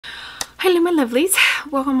Hello my lovelies,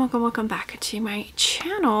 welcome back to my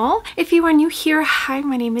channel. If you are new here, hi,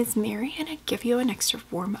 my name is Mary and I give you an extra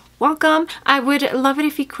warm welcome. I would love it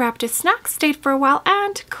if you grabbed a snack, stayed for a while,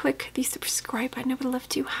 and click the subscribe button. I would love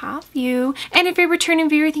to have you. And if you're a returning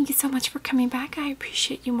viewer, thank you so much for coming back. I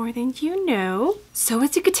appreciate you more than you know. So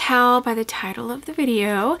as you could tell by the title of the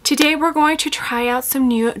video, today we're going to try out some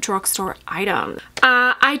new drugstore items.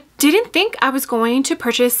 I didn't think I was going to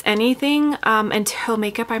purchase anything until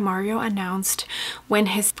Makeup by Mario announced when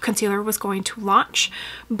his concealer was going to launch,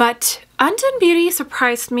 but Undone Beauty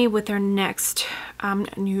surprised me with their next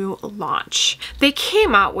new launch. They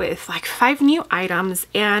came out with like 5 new items,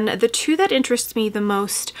 and the 2 that interest me the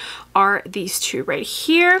most are these 2 right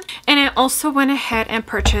here. And I also went ahead and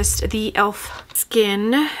purchased the e.l.f.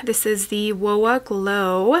 Skin. This is the WOA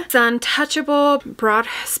Glow Sun Touchable Broad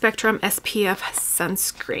Spectrum SPF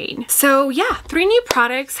Sunscreen. So yeah, 3 new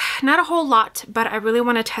products, not a whole lot, but I really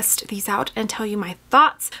want to test these out and tell you my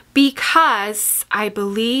thoughts because I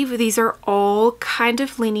believe these are all kind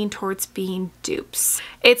of leaning towards being dupes.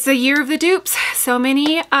 It's a year of the dupes. So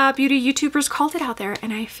many beauty YouTubers called it out there,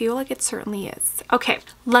 and I feel like it certainly is. Okay,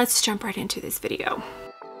 let's jump right into this video.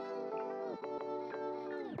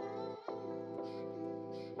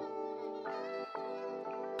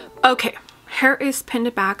 Okay, hair is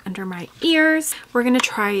pinned back under my ears. We're gonna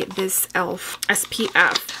try this e.l.f.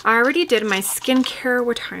 SPF. I already did my skincare.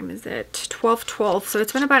 What time is it? 12:12. So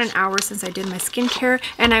it's been about an hour since I did my skincare,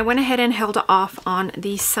 and I went ahead and held off on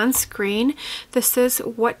the sunscreen. This is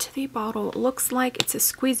what the bottle looks like. It's a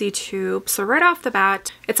squeezy tube. So right off the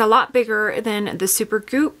bat, it's a lot bigger than the Super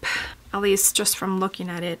Goop. At least just from looking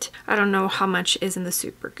at it. I don't know how much is in the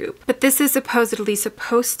Super Goop. But this is supposedly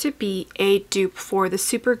supposed to be a dupe for the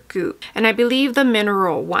Super Goop. And I believe the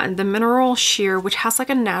mineral one, the mineral sheer, which has like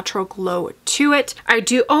a natural glow to it. I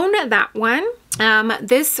do own that one.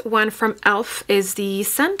 This one from e.l.f. is the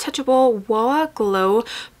Sun Touchable WOA Glow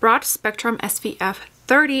Broad Spectrum SPF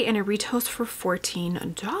 30, and it retails for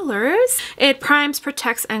 $14. It primes,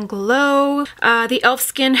 protects, and glow. The e.l.f.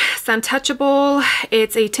 Skin Sun Touchable.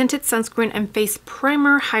 It's a tinted sunscreen and face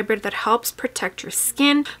primer hybrid that helps protect your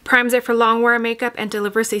skin, primes it for long wear makeup, and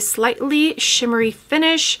delivers a slightly shimmery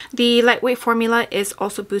finish. The lightweight formula is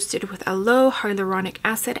also boosted with aloe, hyaluronic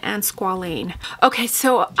acid, and squalane. Okay,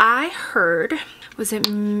 so I heard, was it,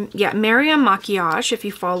 yeah, Mariam Maquillage, if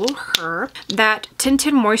you follow her, that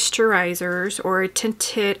tinted moisturizers or tinted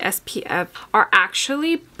SPF are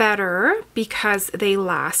actually better because they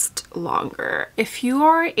last longer. If you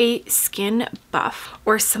are a skin buff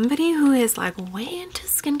or somebody who is like way into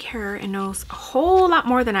skincare and knows a whole lot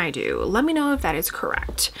more than I do, let me know if that is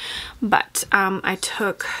correct. But I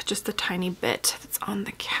took just a tiny bit that's on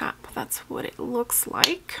the cap. That's what it looks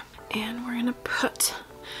like. And we're gonna put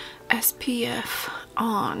SPF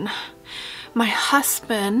on. My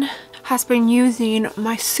husband has been using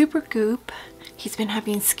my Super Goop. He's been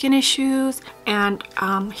having skin issues, and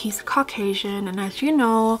he's Caucasian, and as you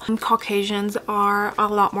know, Caucasians are a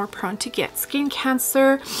lot more prone to get skin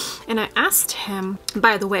cancer. And I asked him,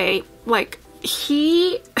 by the way, like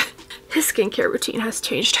his skincare routine has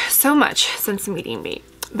changed so much since meeting me.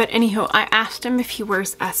 But anyhow, I asked him if he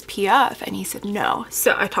wears SPF, and he said no.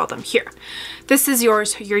 So I told him, here, this is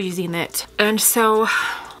yours, you're using it. And so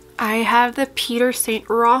I have the Peter St.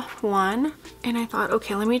 Roth one, and I thought,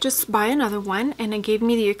 okay, let me just buy another one, and it gave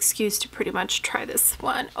me the excuse to pretty much try this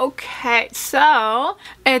one. Okay, so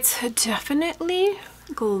it's definitely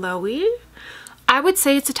glowy. I would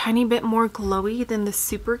say it's a tiny bit more glowy than the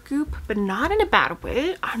Super Goop, but not in a bad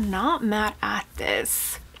way. I'm not mad at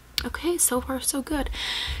this. Okay, so far so good.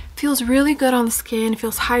 Feels really good on the skin,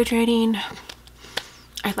 feels hydrating.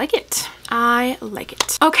 I like it. I like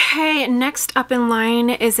it. Okay, next up in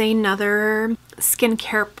line is another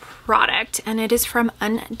skincare product, and it is from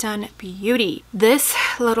Undone Beauty. This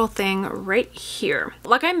little thing right here.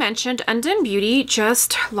 Like I mentioned, Undone Beauty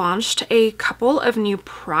just launched a couple of new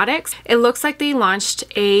products. It looks like they launched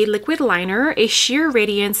a liquid liner, a sheer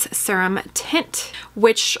radiance serum tint,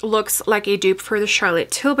 which looks like a dupe for the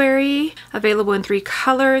Charlotte Tilbury, available in 3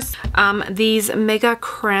 colors. These Mega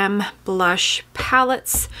Creme blush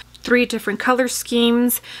palettes, 3 different color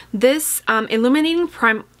schemes. This illuminating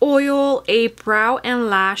prime oil, a brow and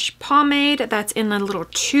lash pomade that's in a little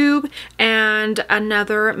tube, and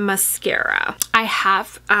another mascara. I I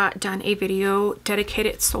have done a video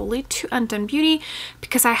dedicated solely to Undone Beauty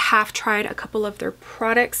because I have tried a couple of their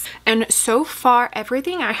products, and so far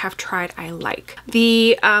everything I have tried I like.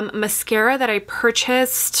 The mascara that I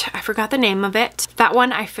purchased, I forgot the name of it. That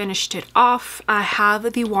one I finished it off. I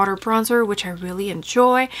have the water bronzer, which I really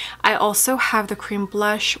enjoy. I also have the cream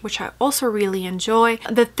blush, which I also really enjoy.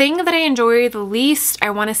 The thing that I enjoy the least, I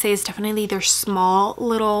want to say, is definitely their small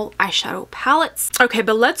little eyeshadow palettes. Okay,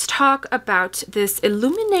 but let's talk about this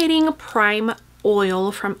illuminating prime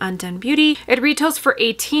oil from Undone Beauty. It retails for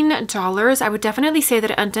 $18. I would definitely say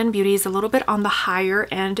that Undone Beauty is a little bit on the higher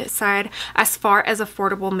end side as far as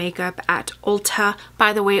affordable makeup at Ulta.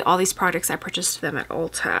 By the way, all these products I purchased them at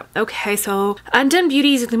Ulta. Okay, so Undone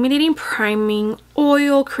Beauty's illuminating priming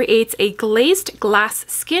oil creates a glazed glass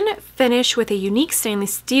skin finish with a unique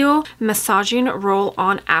stainless steel massaging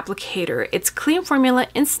roll-on applicator. Its clean formula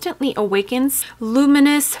instantly awakens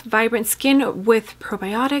luminous, vibrant skin with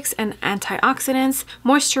probiotics and antioxidants,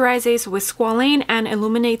 moisturizes with squalane, and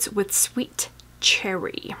illuminates with sweet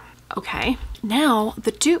cherry. Okay, now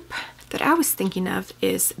the dupe that I was thinking of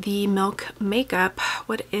is the Milk Makeup.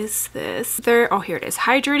 What is this? Oh, here it is.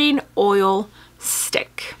 Hydrating Oil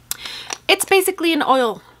Stick. It's basically an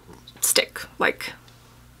oil stick, like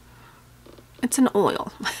it's an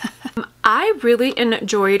oil. I really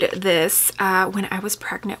enjoyed this when I was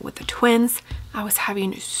pregnant with the twins. I was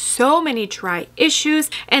having so many dry issues,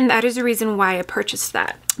 and that is the reason why I purchased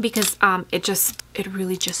that, because it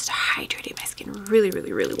really just hydrated my skin really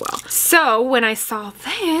well. So when I saw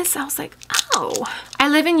this, I was like, oh, I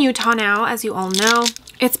live in Utah now, as you all know.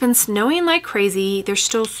 It's been snowing like crazy. There's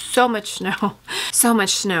still so much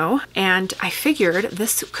snow, and I figured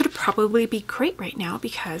this could probably be great right now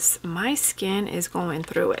because my skin is going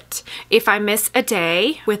through it. If I miss a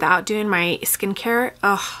day without doing my skincare,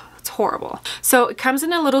 oh, it's horrible. So it comes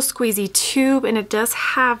in a little squeezy tube, and it does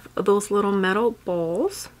have those little metal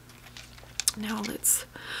balls. Now let's,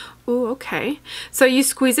 oh, okay. So you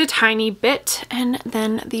squeeze a tiny bit and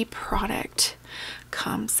then the product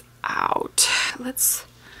comes out. Let's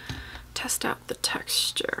test out the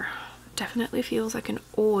texture. Definitely feels like an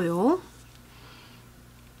oil.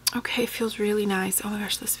 Okay, feels really nice. Oh my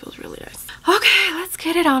gosh, this feels really nice. Okay, let's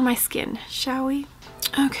get it on my skin, shall we?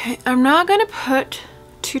 Okay, I'm not gonna put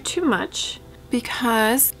too much,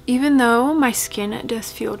 because even though my skin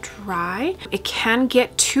does feel dry, it can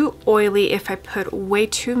get too oily if I put way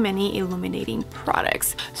too many illuminating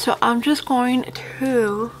products. So I'm just going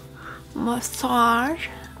to massage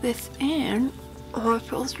this in. Oh, it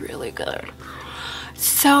feels really good.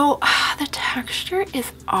 So the texture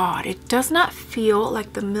is odd. It does not feel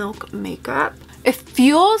like the Milk Makeup. It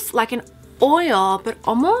feels like an oil, but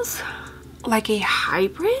almost like a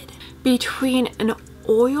hybrid between an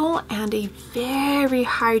oil and a very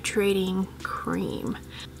hydrating cream.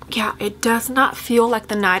 Yeah, it does not feel like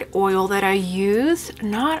the night oil that I use,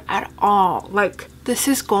 not at all. Like, this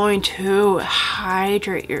is going to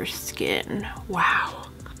hydrate your skin. Wow.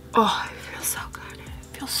 Oh, it feels so good.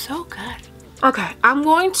 It feels so good. Okay, I'm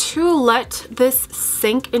going to let this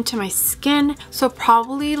sink into my skin, so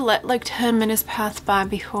probably let like 10 minutes pass by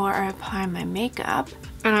before I apply my makeup.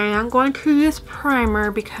 And I am going to use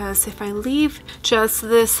primer, because if I leave just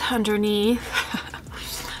this underneath,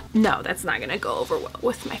 no, that's not gonna go over well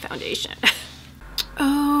with my foundation.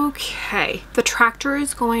 Okay, the tractor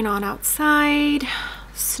is going on outside.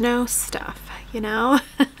 Snow stuff, you know?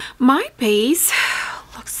 My base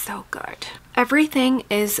looks so good. Everything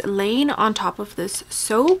is laying on top of this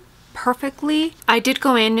so perfectly. I did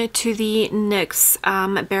go into the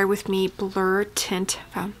NYX Bear With Me Blur Tint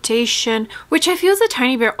Foundation, which I feel is a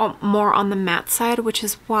tiny bit more on the matte side, which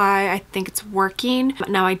is why I think it's working. But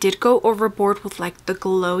now I did go overboard with like the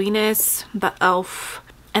glowiness, the e.l.f.,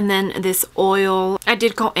 and then this oil. I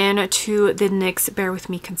did go into the NYX Bear With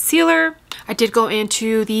Me Concealer. I did go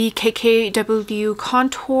into the KKW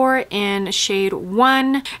Contour in shade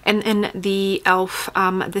 1, and in the e.l.f.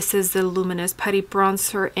 This is the Luminous Putty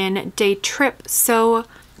Bronzer in Day Trip. So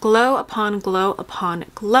glow upon glow upon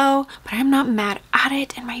glow, but I'm not mad at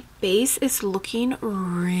it, and my base is looking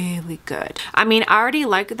really good. I mean, I already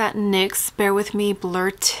like that NYX Bear With Me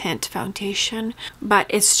Blur Tint Foundation, but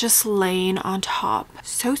it's just laying on top.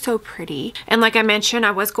 So pretty. And like I mentioned,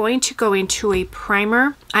 I was going to go into a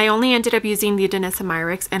primer. I only ended up using the Danessa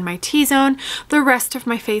Myricks and my T-Zone. The rest of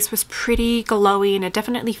my face was pretty glowy, and it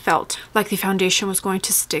definitely felt like the foundation was going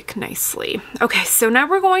to stick nicely. Okay, so now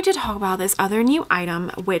we're going to talk about this other new item,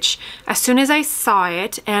 which as soon as I saw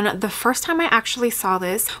it, and the first time I actually saw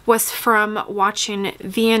this was from watching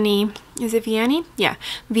Vianney. Is it Vianney? Yeah,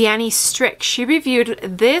 Vianney Strick. She reviewed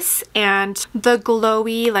this and the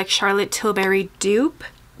glowy like Charlotte Tilbury dupe.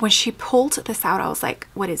 When she pulled this out, I was like,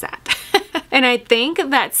 what is that? And I think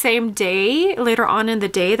that same day, later on in the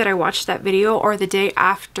day that I watched that video, or the day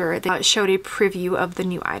after, they showed a preview of the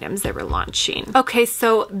new items they were launching. Okay,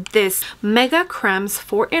 so this Mega Creme's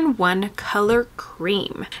 4-in-1 color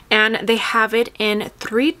cream, and they have it in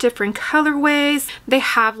 3 different colorways. They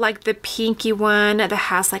have like the pinky one that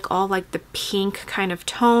has like all like the pink kind of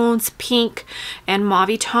tones, pink and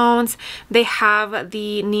mauve tones. They have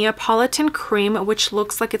the Neapolitan cream, which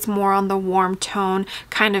looks like it's more on the warm tone,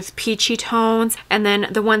 kind of peachy tone. And then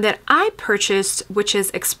the one that I purchased, which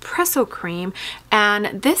is espresso cream,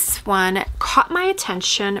 and this one caught my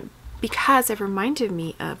attention because it reminded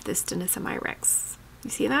me of this Denisa. You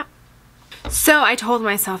see that? So I told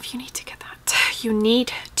myself, you need to get that. You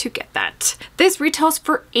need to get that. This retails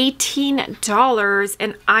for $18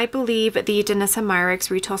 and I believe the Denisa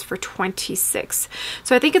retails for $26.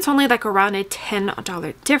 So I think it's only like around a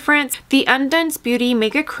 $10 difference. The Undone's Beauty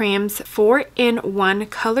Mega Creams 4-in-1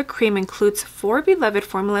 color cream includes 4 beloved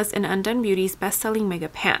formulas in Undone Beauty's best-selling Mega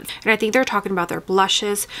Pans. And I think they're talking about their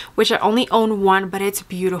blushes, which I only own one, but it's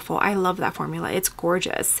beautiful. I love that formula. It's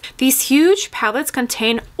gorgeous. These huge palettes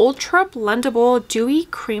contain ultra blendable dewy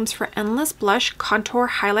creams for endless blush, contour,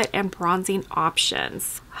 highlight, and bronzing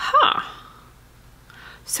options. Huh.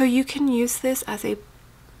 So you can use this as a,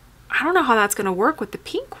 I don't know how that's gonna work with the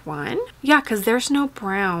pink one. Yeah, because there's no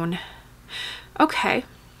brown. Okay,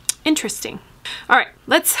 interesting. All right,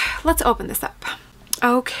 let's open this up.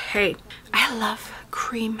 Okay, I love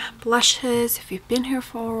cream blushes. If you've been here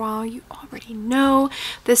for a while, you already know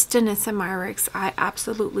this Denisa I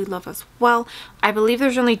absolutely love as well. I believe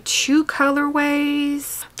there's only 2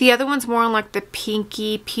 colorways. The other one's more on like the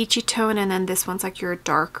pinky peachy tone, and then this one's like your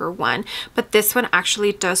darker one, but this one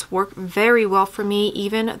actually does work very well for me.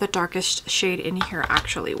 Even the darkest shade in here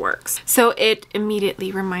actually works. So it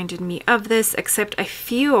immediately reminded me of this, except I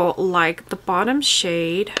feel like the bottom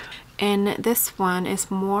shade and this one is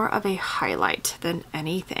more of a highlight than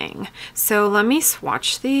anything. So let me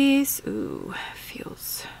swatch these. Ooh,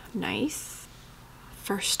 feels nice.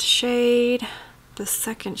 First shade, the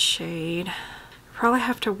second shade. Probably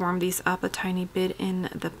have to warm these up a tiny bit in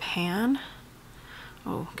the pan.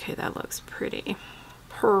 Oh, okay, that looks pretty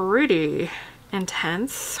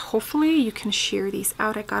intense. Hopefully you can shear these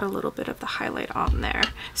out. I got a little bit of the highlight on there.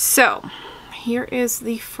 So here is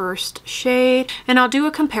the first shade, and I'll do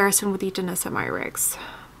a comparison with the Denisa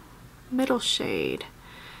middle shade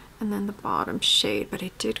and then the bottom shade, but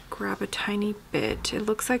I did grab a tiny bit. It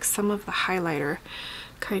looks like some of the highlighter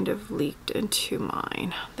kind of leaked into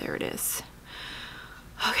mine. There it is.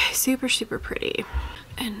 Okay, super pretty.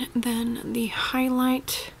 And then the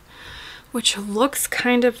highlight, which looks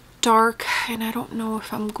kind of dark, and I don't know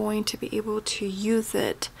if I'm going to be able to use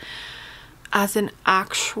it as an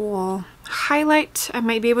actual highlight. I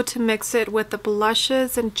might be able to mix it with the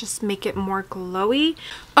blushes and just make it more glowy.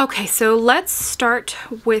 Okay, so let's start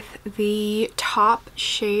with the top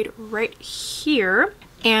shade right here.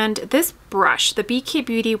 And this brush, the BK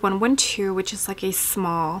Beauty 112, which is like a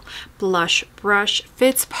small blush brush,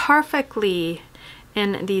 fits perfectly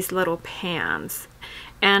in these little pans.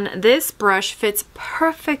 And this brush fits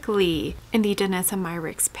perfectly in the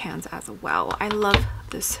Denisa pans as well. I love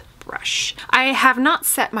this brush. I have not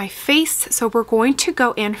set my face, so we're going to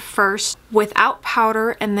go in first without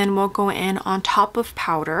powder, and then we'll go in on top of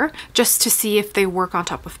powder just to see if they work on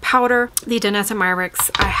top of powder. The Denisa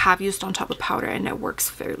I have used on top of powder and it works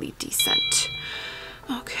fairly decent.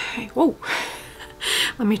 Okay, whoa.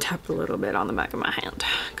 Let me tap a little bit on the back of my hand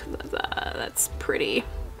because that's pretty.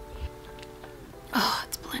 Oh,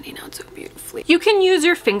 it's blending out so beautifully. You can use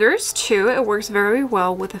your fingers too. It works very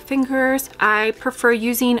well with the fingers. I prefer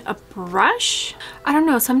using a brush. I don't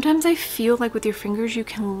know, sometimes I feel like with your fingers you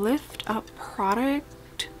can lift up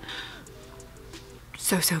product.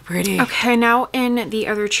 So pretty. Okay, now in the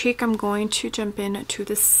other cheek, I'm going to jump into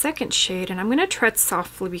the second shade, and I'm going to tread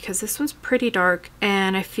softly because this one's pretty dark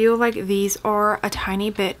and I feel like these are a tiny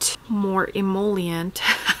bit more emollient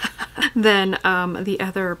than the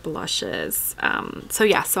other blushes. So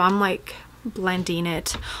yeah, so I'm like blending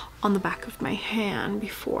it on the back of my hand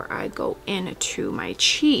before I go into my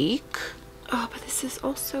cheek. Oh, but this is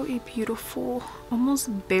also a beautiful,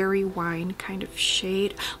 almost berry wine kind of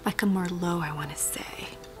shade, like a Merlot, I want to say.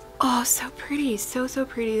 Oh, so pretty. So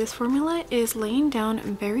pretty. This formula is laying down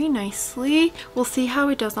very nicely. We'll see how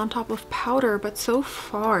it does on top of powder, but so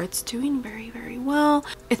far it's doing very well.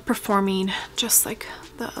 It's performing just like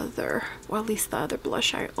the other, well, at least the other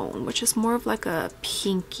blush I own, which is more of like a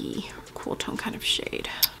pinky cool tone kind of shade.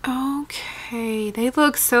 Okay, they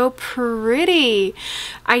look so pretty.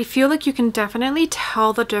 I feel like you can definitely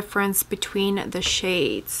tell the difference between the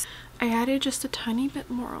shades. I added just a tiny bit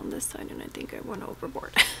more on this side and I think I went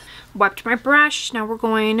overboard. Wiped my brush. Now we're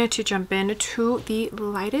going to jump into the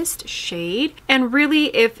lightest shade. And really,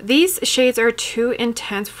 if these shades are too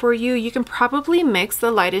intense for you, you can probably mix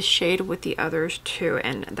the lightest shade with the others too,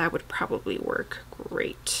 and that would probably work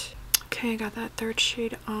great. Okay, I got that third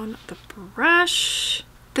shade on the brush.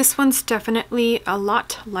 This one's definitely a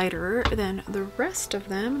lot lighter than the rest of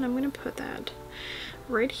them, and I'm going to put that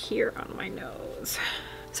right here on my nose.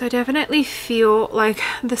 So I definitely feel like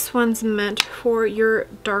this one's meant for your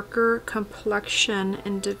darker complexion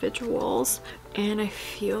individuals, and I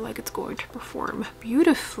feel like it's going to perform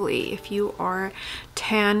beautifully if you are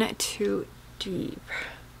tan to deep.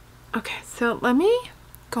 Okay, so let me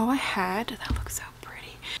go ahead. That looks so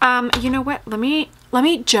pretty. You know what? Let me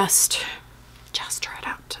just try it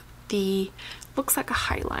out. The looks like a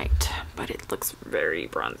highlight, but it looks very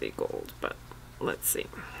bronzy gold. But let's see.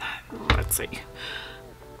 Let's see.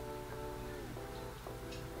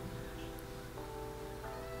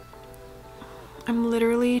 I'm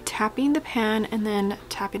literally tapping the pan and then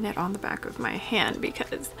tapping it on the back of my hand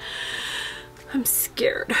because I'm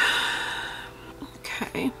scared.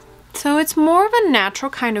 Okay, so it's more of a natural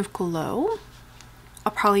kind of glow.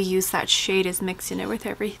 I'll probably use that shade as mixing it with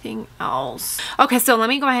everything else. Okay, so let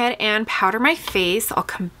me go ahead and powder my face. I'll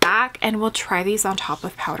come back and we'll try these on top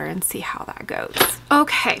of powder and see how that goes.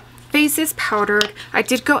 Okay. Face is powdered. I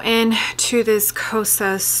did go in to this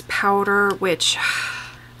Kosas powder, which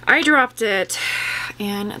I dropped it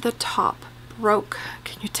and the top broke.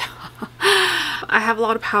 Can you tell? I have a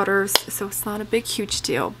lot of powders, so it's not a big huge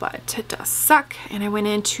deal, but it does suck. And I went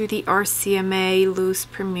into the RCMA Loose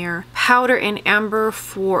Premier powder in amber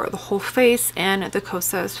for the whole face and the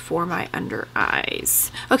Kosas for my under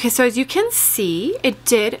eyes. Okay, so as you can see, it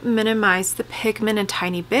did minimize the pigment a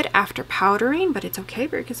tiny bit after powdering, but it's okay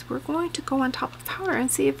because we're going to go on top of powder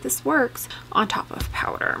and see if this works on top of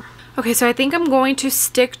powder. Okay, so I think I'm going to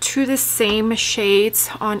stick to the same shades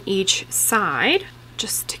on each side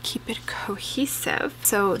just to keep it cohesive.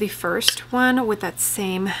 So the first one with that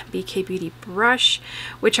same BK Beauty brush,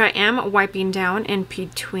 which I am wiping down in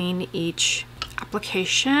between each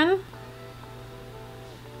application.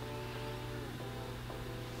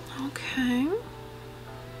 Okay.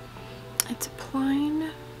 It's applying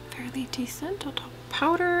fairly decent on top of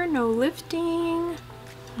powder, no lifting.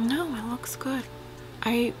 No, it looks good.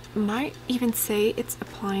 I might even say it's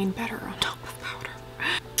applying better on top of powder.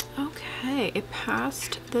 Okay, it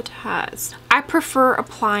passed the test. I prefer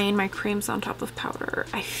applying my creams on top of powder.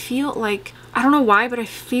 I feel like, I don't know why, but I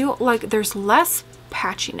feel like there's less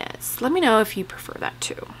patchiness. Let me know if you prefer that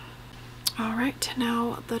too. All right,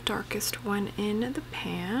 now the darkest one in the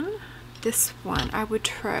pan. This one I would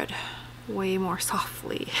tread way more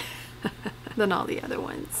softly than all the other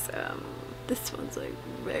ones. This one's like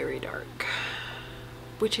very dark,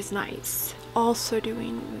 which is nice. Also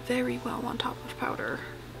doing very well on top of powder.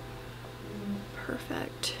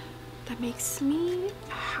 Perfect. That makes me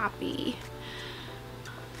happy.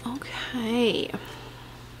 Okay.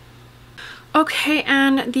 Okay,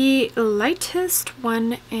 and the lightest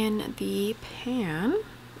one in the pan,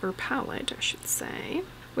 or palette I should say,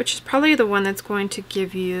 which is probably the one that's going to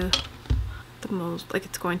give you the most, like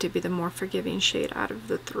it's going to be the more forgiving shade out of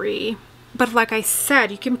the three. But like I said,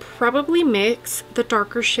 you can probably mix the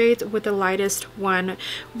darker shades with the lightest one,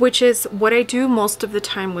 which is what I do most of the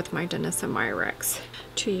time with my Dennis and Myrex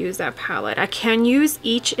to use that palette. I can use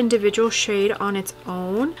each individual shade on its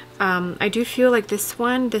own. I do feel like this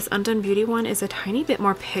one, this Undone Beauty one, is a tiny bit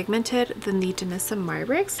more pigmented than the Dennis and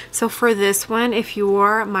Myrex. So for this one, if you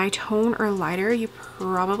are my tone or lighter, you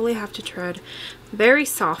probably have to tread very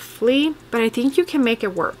softly, but I think you can make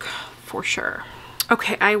it work for sure.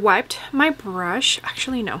 Okay, I wiped my brush.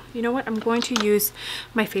 Actually, no. You know what? I'm going to use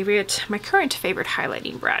my current favorite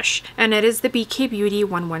highlighting brush. And it is the BK Beauty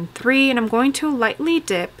 113. And I'm going to lightly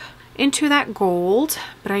dip into that gold.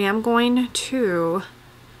 But I am going to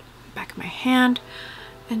back of my hand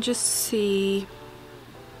and just see.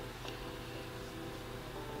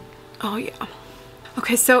 Oh, yeah.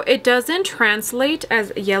 Okay, so it doesn't translate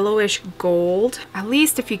as yellowish gold, at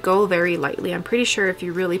least if you go very lightly. I'm pretty sure if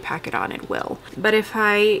you really pack it on, it will. But if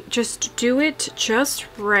I just do it just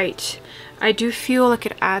right, I do feel like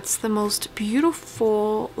it adds the most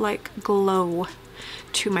beautiful like glow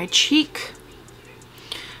to my cheek.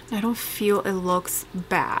 I don't feel it looks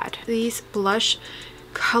bad. These blush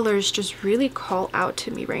colors just really call out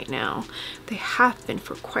to me right now. They have been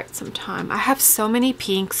for quite some time. I have so many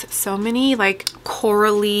pinks, so many like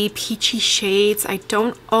corally, peachy shades. I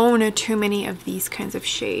don't own too many of these kinds of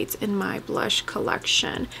shades in my blush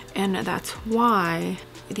collection, and that's why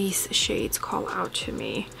these shades call out to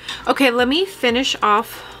me. Okay, let me finish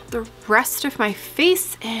off the rest of my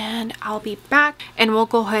face and I'll be back and we'll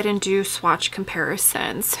go ahead and do swatch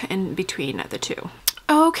comparisons in between the two.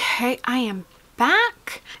 Okay, I am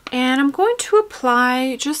back and I'm going to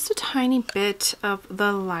apply just a tiny bit of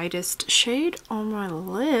the lightest shade on my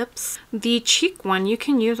lips. The cheek one you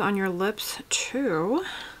can use on your lips too.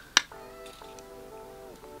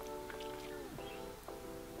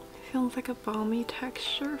 Feels like a balmy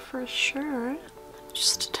texture for sure.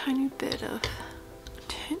 Just a tiny bit of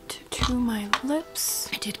tint to my lips.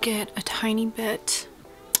 I did get a tiny bit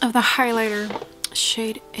of the highlighter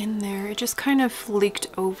shade in there. It just kind of leaked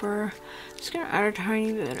over. Just gonna add a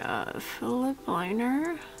tiny bit of lip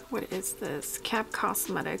liner. What is this? Cap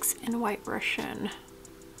Cosmetics in White Russian.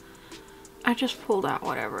 I just pulled out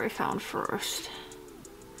whatever I found first.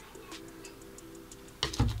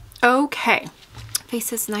 Okay,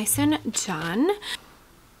 face is nice and done.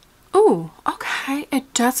 Oh, okay.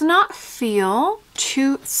 It does not feel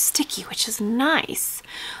too sticky, which is nice.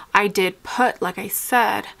 I did put, like I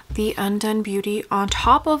said, the Undone Beauty on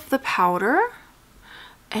top of the powder,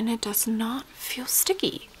 and it does not feel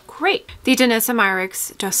sticky. Great. The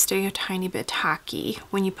Denisomyrix does stay a tiny bit tacky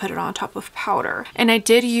when you put it on top of powder. And I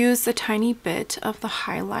did use a tiny bit of the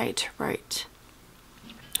highlight right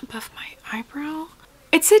above my eyebrow.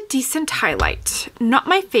 It's a decent highlight, not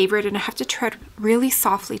my favorite, and I have to tread really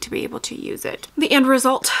softly to be able to use it. The end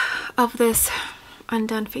result of this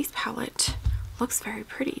Undone face palette looks very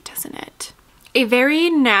pretty, doesn't it? A very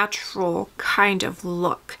natural kind of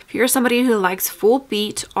look. If you're somebody who likes full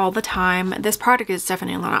beat all the time, this product is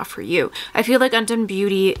definitely not for you. I feel like Undone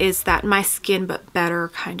Beauty is that my skin but better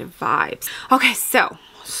kind of vibes. Okay, so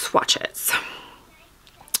swatches.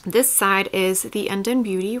 This side is the Undone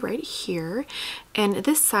Beauty right here, and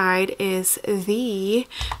this side is the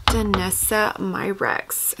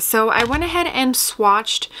Denisomyrix. So I went ahead and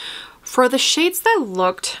swatched for the shades that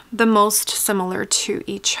looked the most similar to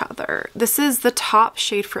each other. This is the top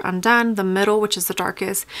shade for Undone, the middle, which is the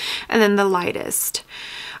darkest, and then the lightest.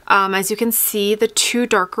 As you can see, the two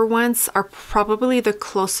darker ones are probably the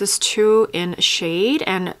closest to in shade,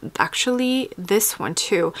 and actually this one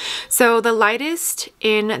too. So the lightest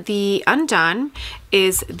in the Undone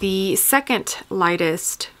is the second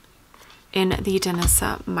lightest in the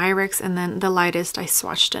Denisomyrix, and then the lightest I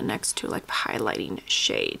swatched it next to, like the highlighting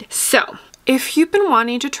shade. So if you've been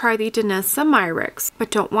wanting to try the Denisomyrix but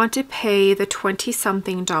don't want to pay the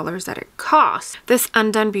 $20-something that it costs, this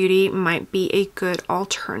Undone Beauty might be a good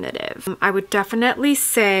alternative. I would definitely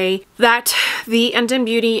say that the Undone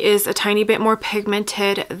Beauty is a tiny bit more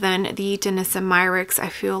pigmented than the Denisomyrix. I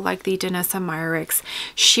feel like the Denisomyrix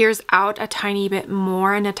shears out a tiny bit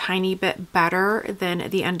more and a tiny bit better than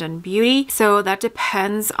the Undone Beauty. So that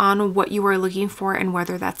depends on what you are looking for and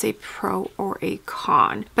whether that's a pro or a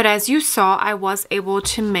con. But as you saw, I was able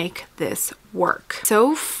to make this work.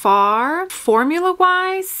 So far,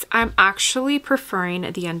 formula-wise, I'm actually preferring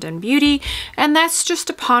the Undone Beauty, and that's just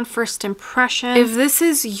upon first impression. If this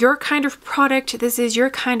is your kind of product, this is your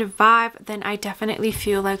kind of vibe, then I definitely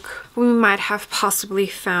feel like we might have possibly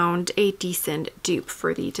found a decent dupe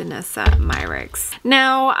for the Denisomyrix.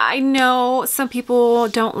 Now, I know some people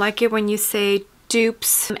don't like it when you say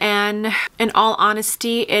dupes, and in all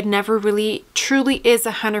honesty, it never really truly is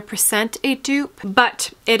 100% a dupe,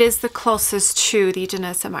 but it is the closest to the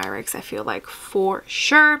Denisomyrix, I feel like, for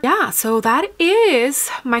sure. Yeah, so that is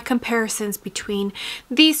my comparisons between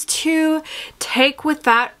these two. Take with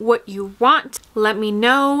that what you want. Let me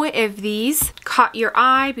know if these caught your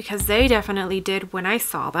eye, because they definitely did when I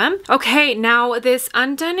saw them. Okay, now this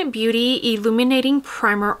Undone Beauty Illuminating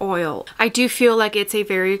Primer Oil. I do feel like it's a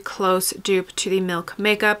very close dupe to the Milk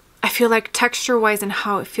Makeup. I feel like texture-wise and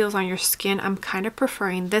how it feels on your skin, I'm kind of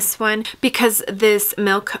preferring this one, because this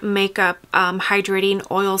Milk Makeup hydrating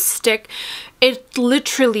oil stick, it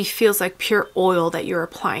literally feels like pure oil that you're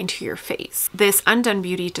applying to your face. This Undone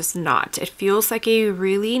Beauty does not. It feels like a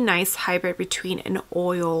really nice hybrid between an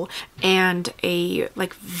oil and a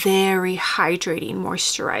like very hydrating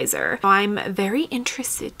moisturizer. I'm very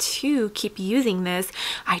interested to keep using this.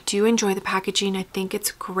 I do enjoy the packaging. I think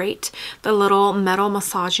it's great. The little metal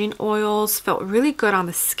massaging hydrating oils. Felt really good on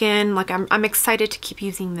the skin. Like I'm excited to keep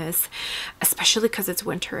using this, especially because it's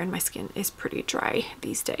winter and my skin is pretty dry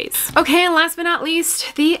these days. Okay, and last but not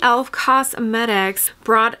least, the e.l.f. Cosmetics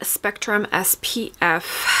Broad Spectrum SPF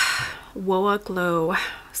Woa Glow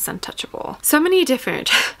Sun Touchable. So many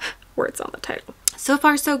different words on the title. So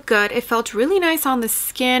far so good. It felt really nice on the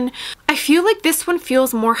skin. I feel like this one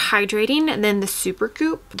feels more hydrating than the Super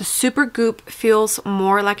Goop. The Super Goop feels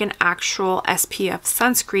more like an actual SPF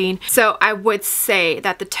sunscreen. So I would say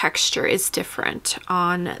that the texture is different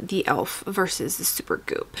on the e.l.f. versus the Super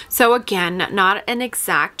Goop. So again, not an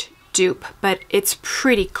exact dupe, but it's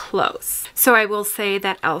pretty close. So I will say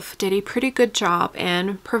that e.l.f. did a pretty good job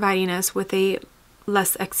in providing us with a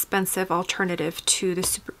less expensive alternative to the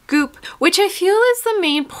Super Goop, which I feel is the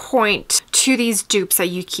main point to these dupes that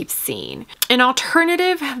you keep seeing. An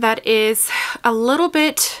alternative that is a little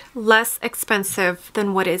bit less expensive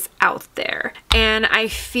than what is out there. And I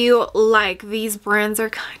feel like these brands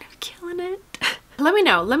are kind of killing it. Let me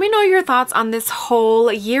know your thoughts on this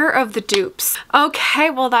whole year of the dupes.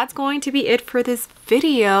 Okay, well that's going to be it for this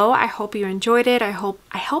video. I hope you enjoyed it. I hope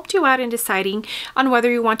I helped you out in deciding on whether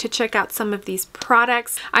you want to check out some of these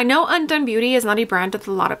products. I know Undone Beauty is not a brand that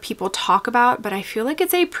a lot of people talk about, but I feel like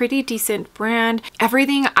it's a pretty decent brand.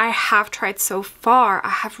 Everything I have tried so far, I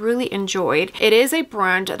have really enjoyed. It is a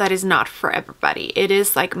brand that is not for everybody. It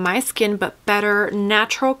is like my skin, but better,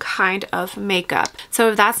 natural kind of makeup.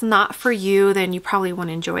 So if that's not for you, then you probably won't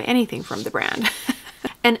enjoy anything from the brand.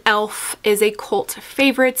 And e.l.f. is a cult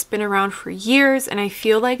favorite. It's been around for years, and I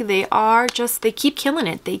feel like they keep killing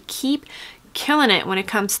it. They keep killing it when it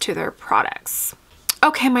comes to their products.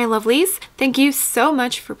 Okay, my lovelies, thank you so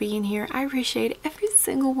much for being here. I appreciate every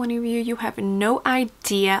single one of you. You have no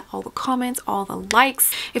idea. All the comments, all the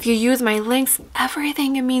likes. If you use my links,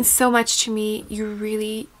 everything, it means so much to me. You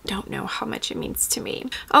really don't know how much it means to me.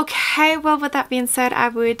 Okay, well, with that being said, I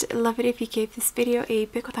would love it if you gave this video a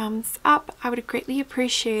big thumbs up. I would greatly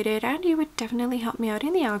appreciate it, and you would definitely help me out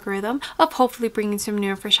in the algorithm of hopefully bringing some new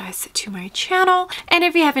and fresh eyes to my channel. And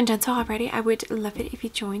if you haven't done so already, I would love it if you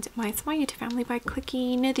joined my small YouTube family by clicking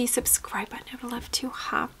the subscribe button. I would love to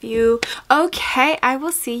have you. Okay, I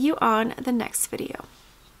will see you on the next video.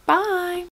 Bye!